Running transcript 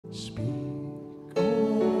Speak, O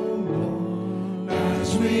Lord,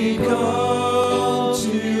 as we come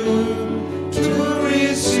to you to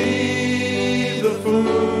receive the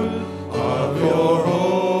food of your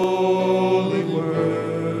holy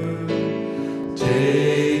word.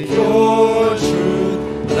 Take your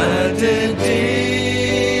truth, plant it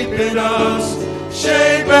deep in us,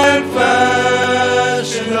 shape and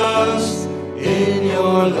fashion us in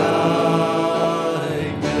your likeness,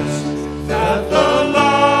 that the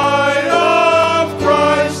light of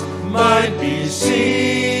Christ might be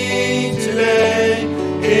seen today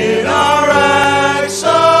in our acts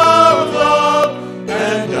of love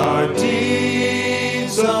and our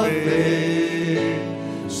deeds of faith.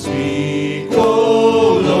 Speak,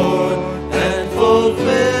 O Lord, and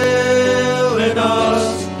fulfill in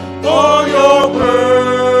us for your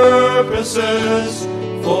purposes,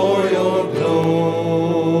 for your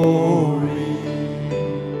glory.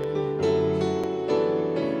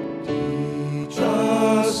 Teach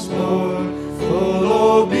us, Lord, full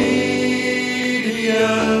obedience,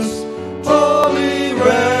 holy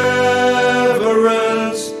reverence,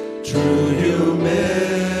 true humility.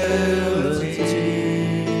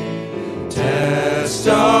 Test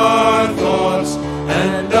our thoughts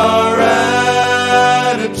and our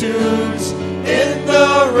attitudes in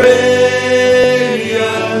the radiance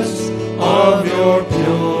of your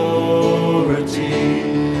purity.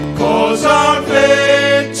 Cause our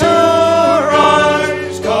faith to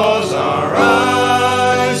rise, cause our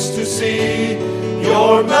eyes to see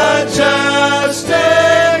your majestic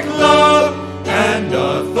love and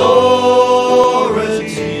authority.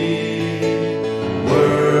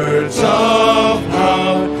 Words of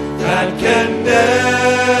power that can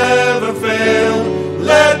never fail,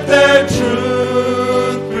 let their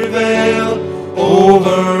truth prevail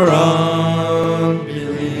over unbelief.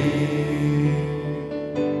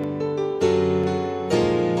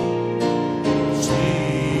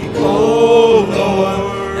 Speak, O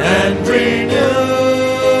Lord, and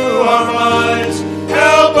renew our minds.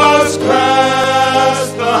 Help us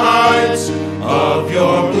grasp the heights of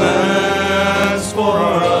your plans for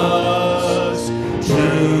us.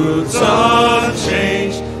 Truths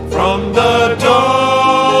unchanged from the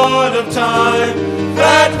dawn of time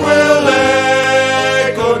that will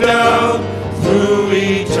echo down through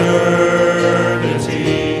eternity,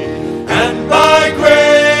 and by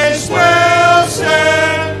grace will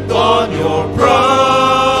stand on your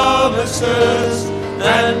promises,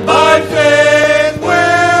 and by faith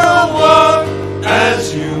will walk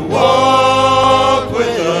as you walk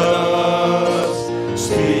with us.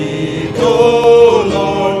 Speak, O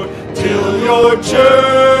Lord, till your church